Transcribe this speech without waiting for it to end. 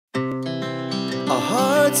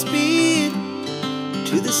heart speed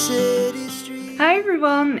to the city street. Hi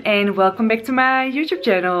everyone and welcome back to my YouTube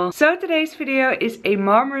channel. So today's video is a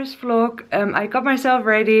Marmaris vlog. I got myself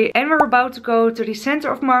ready and we're about to go to the center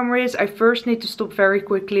of Marmaris. I first need to stop very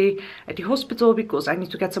quickly at the hospital because I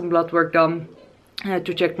need to get some blood work done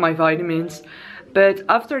to check my vitamins. But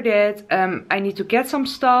after that I need to get some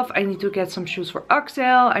stuff. I need to get some shoes for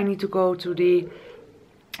Aksel. I need to go to the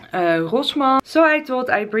Rossmann. So I thought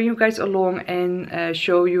I'd bring you guys along and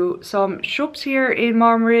show you some shops here in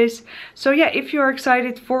Marmaris. So yeah, if you're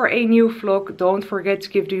excited for a new vlog, don't forget to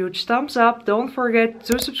give the huge thumbs up. Don't forget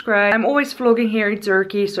to subscribe. I'm always vlogging here in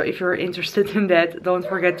Turkey, so if you're interested in that, don't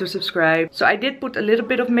forget to subscribe. So I did put a little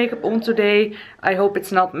bit of makeup on today. I hope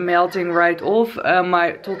it's not melting right off.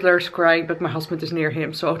 My toddler is crying, but my husband is near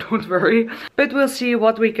him, so don't worry. But we'll see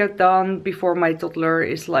what we get done before my toddler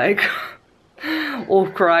is like all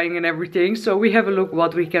crying and everything. So we have a look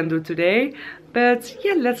what we can do today. But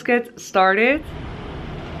yeah, let's get started.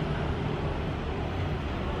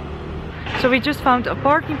 So we just found a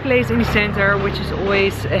parking place in the center, which is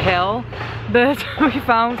always a hell, but we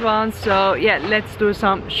found one. So yeah, let's do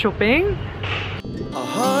some shopping. Our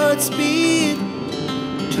heart speed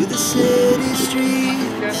to the city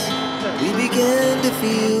streets. We began to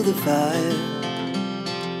feel the fire.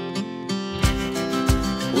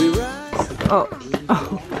 We rise. Oh.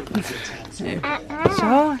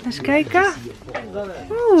 Zo, eens kijken.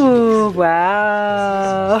 Oeh,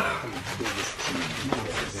 wauw.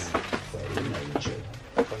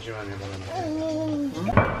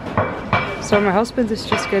 So my husband is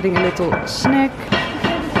just getting a little snack.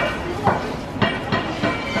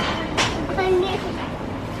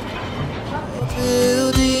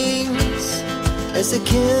 Buildings as the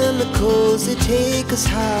chemicals that take us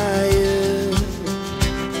higher.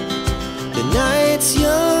 The night's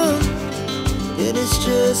young, it has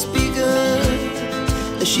just begun.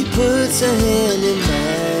 As she puts her hand in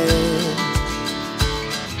mine,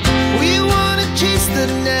 we wanna chase the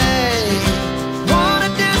night, wanna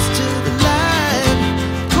dance to the light,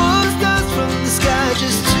 pull the stars from the sky,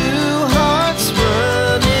 just two hearts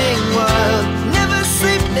running wild. Never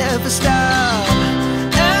sleep, never stop,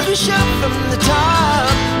 as we shout from the top.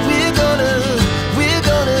 We're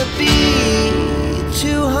gonna be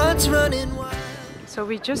two hearts running. So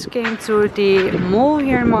we just came to the mall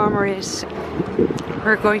here in Marmaris.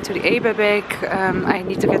 We're going to the HANDBAGCRAVE. I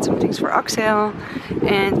need to get some things for Aksel,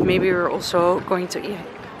 and maybe we're also going to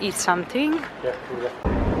eat something.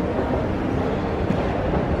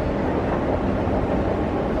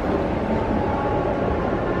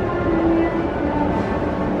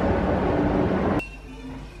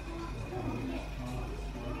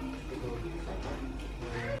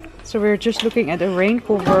 So we're just looking at a rain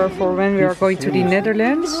cover for when we are going to the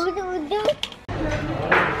Netherlands.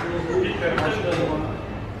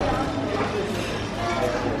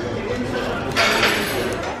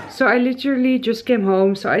 So I literally just came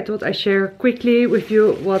home, so I thought I'd share quickly with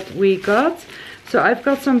you what we got. So I've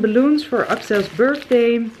got some balloons for Aksel's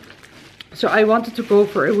birthday. So I wanted to go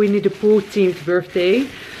for a Winnie the Pooh themed birthday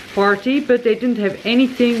party, but they didn't have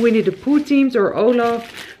anything Winnie the Pooh themed or Olaf.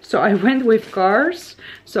 So I went with cars.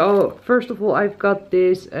 So first of all, I've got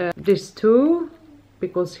this two,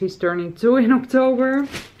 because he's turning 2 in October.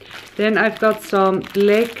 Then I've got some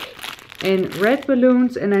black and red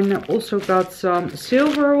balloons, and then I also got some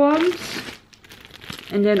silver ones.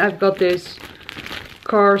 And then I've got this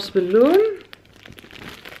Cars balloon.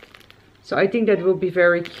 So I think that will be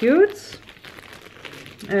very cute.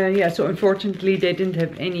 Yeah, so unfortunately they didn't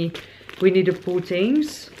have any Winnie the Pooh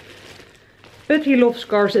things. But he loves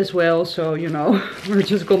cars as well, so you know, we're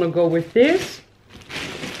just gonna go with this.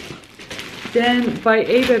 Then by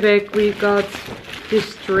HANDBAGCRAVE we got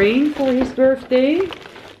this train for his birthday.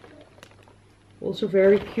 Also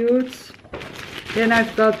very cute. Then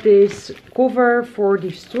I've got this cover for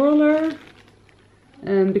the stroller.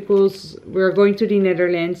 Because we're going to the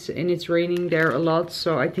Netherlands and it's raining there a lot,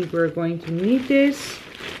 so I think we're going to need this.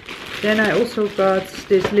 Then I also got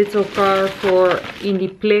this little car for in the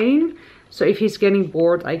plane. So if he's getting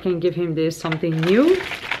bored, I can give him this, something new.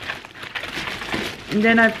 And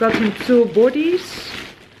then I've got him 2 bodies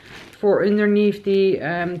for underneath the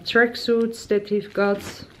tracksuits that he's got.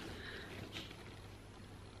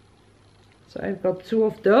 So I've got 2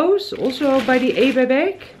 of those, also by the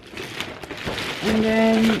HANDBAGCRAVE. And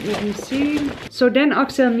then, let me see. So then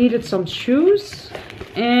Aksel needed some shoes.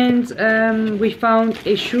 And we found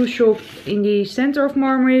a shoe shop in the center of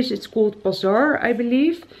Marmaris. It's called Bazaar, I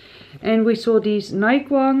believe. And we saw these Nike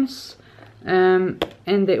ones. And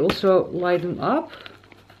they also light them up.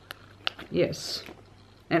 Yes.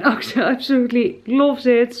 And Aksel absolutely loves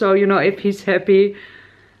it. So, you know, if he's happy,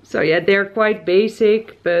 So yeah, they're quite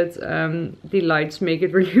basic, but the lights make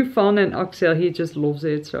it really fun, and Aksel, he just loves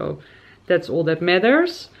it, so that's all that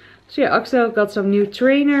matters. So yeah, Aksel got some new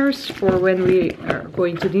trainers for when we are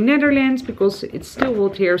going to the Netherlands, because it's still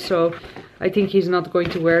hot here, so I think he's not going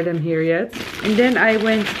to wear them here yet. And then I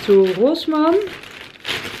went to Rossmann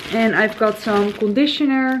and I've got some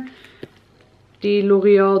conditioner, the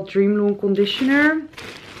L'Oreal Dream Long conditioner.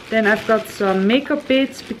 Then I've got some makeup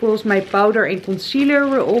bits because my powder and concealer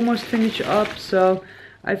will almost finish up. So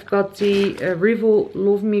I've got the Rival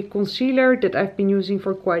Love Me concealer that I've been using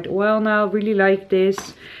for quite a while now. Really like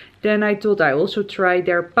this. Then I thought I also try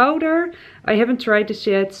their powder. I haven't tried this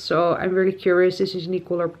yet, so I'm really curious. This is in the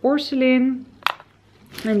color Porcelain.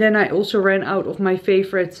 And then I also ran out of my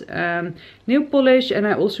favorite nail polish, and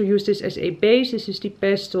I also use this as a base. This is the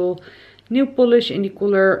Pastel nail polish in the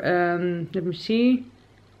color, let me see,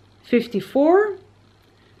 54.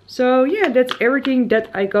 So yeah, that's everything that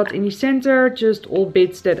I got in the center, just all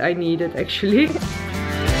bits that I needed actually.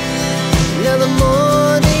 Yeah, the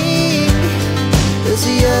morning is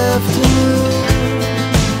the afternoon.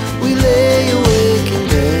 We lay awake in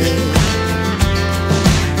bed.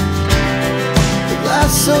 The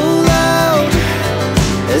laughs so loud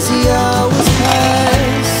as the hours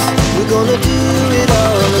pass. We're gonna do it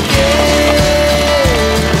all again.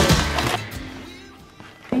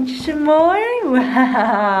 Vind je ze mooi?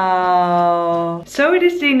 Wow. So it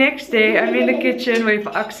is the next day. I'm in the kitchen with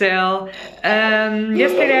Aksel.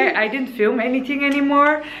 Yesterday I didn't film anything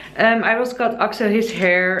anymore. I also got Aksel his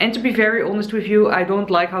hair, and to be very honest with you, I don't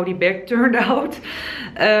like how the bag turned out.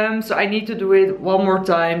 So I need to do it one more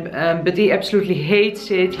time, but he absolutely hates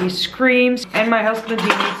it. He screams, and my husband, he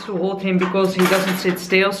needs to hold him because he doesn't sit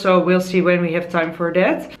still, so we'll see when we have time for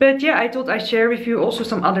that. But yeah, I thought I'd share with you also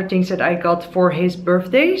some other things that I got for his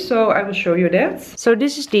birthday, so I will show you that. So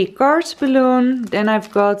this is the Cars balloon. Then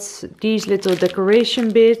I've got these little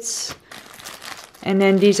decoration bits. And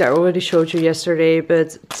then these I already showed you yesterday,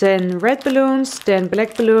 but 10 red balloons, 10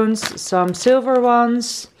 black balloons, some silver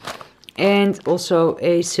ones, and also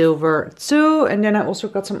a silver too. And then I also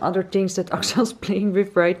got some other things that Aksel's playing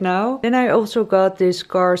with right now. Then I also got this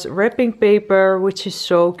Cars wrapping paper, which is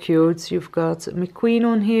so cute. You've got McQueen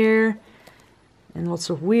on here, and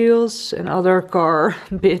lots of wheels and other car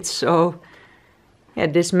bits. So yeah,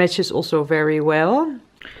 this matches also very well.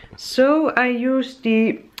 So I used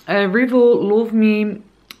the Rival Love Me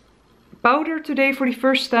powder today for the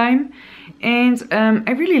first time, and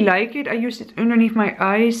I really like it. I used it underneath my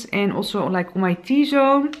eyes and also like on my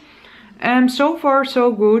T-zone. So far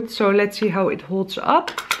so good, so let's see how it holds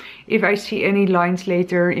up, if I see any lines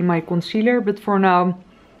later in my concealer, but for now,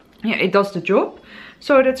 yeah, it does the job.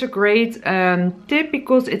 So that's a great tip,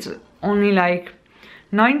 because it's only like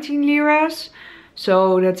 19 liras.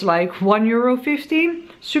 So that's like €1.50,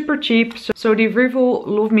 super cheap. So the Rival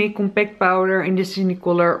Love Me compact powder, and this is in the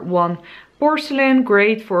color 1 Porcelain,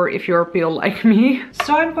 great for if you're pale like me.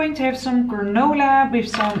 So I'm going to have some granola with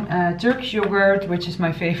some Turkish yogurt, which is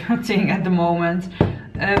my favorite thing at the moment.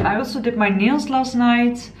 I also did my nails last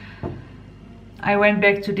night. I went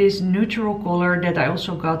back to this neutral color that I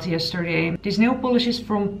also got yesterday. This nail polish is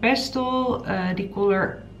from Pastel, the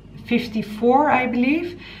color 54 I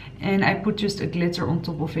believe. And I put just a glitter on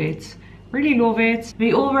top of it. Really love it.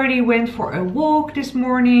 We already went for a walk this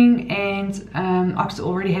morning, and Aksel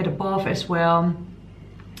already had a bath as well.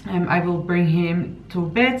 I will bring him to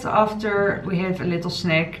bed after we have a little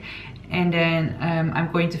snack. And then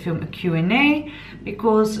I'm going to film a Q&A,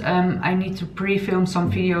 because I need to pre-film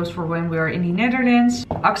some videos for when we are in the Netherlands.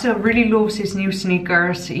 Aksel really loves his new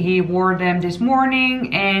sneakers. He wore them this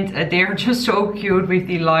morning, and they're just so cute with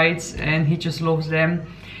the lights, and he just loves them.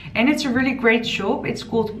 And it's a really great shop. It's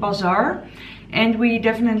called Bazaar, and we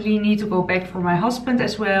definitely need to go back for my husband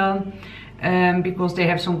as well, because they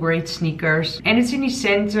have some great sneakers. And it's in the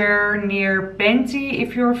center near Penty,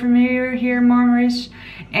 if you're familiar here in Marmaris.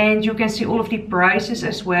 And you can see all of the prices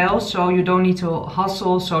as well, so you don't need to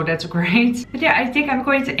hustle, so that's great. But yeah, I think I'm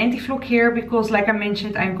going to end the vlog here, because like I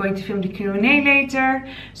mentioned, I'm going to film the Q&A later.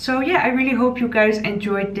 So yeah, I really hope you guys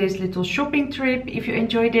enjoyed this little shopping trip. If you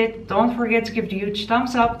enjoyed it, don't forget to give it a huge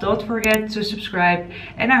thumbs up. Don't forget to subscribe,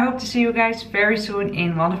 and I hope to see you guys very soon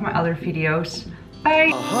in one of my other videos.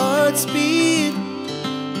 Bye! Our hearts beat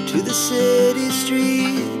to the city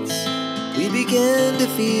streets. We began to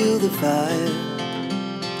feel the fire.